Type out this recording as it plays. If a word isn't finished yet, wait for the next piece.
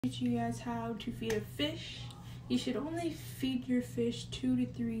Teach you guys how to feed a fish. You should only feed your fish 2 to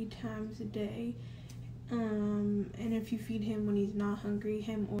 3 times a day. And if you feed him when he's not hungry,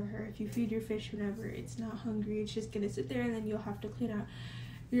 him or her, if you feed your fish whenever it's not hungry, it's just gonna sit there and then you'll have to clean out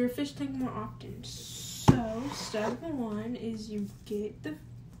your fish tank more often. So step 1 is you get the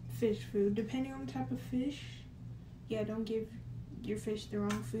fish food, depending on the type of fish. Yeah, don't give your fish the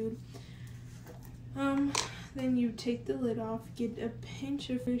wrong food. Then you take the lid off, get a pinch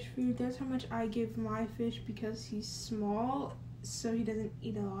of fish food. That's how much I give my fish because he's small, so he doesn't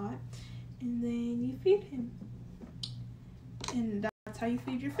eat a lot. And then you feed him. And that's how you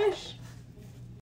feed your fish.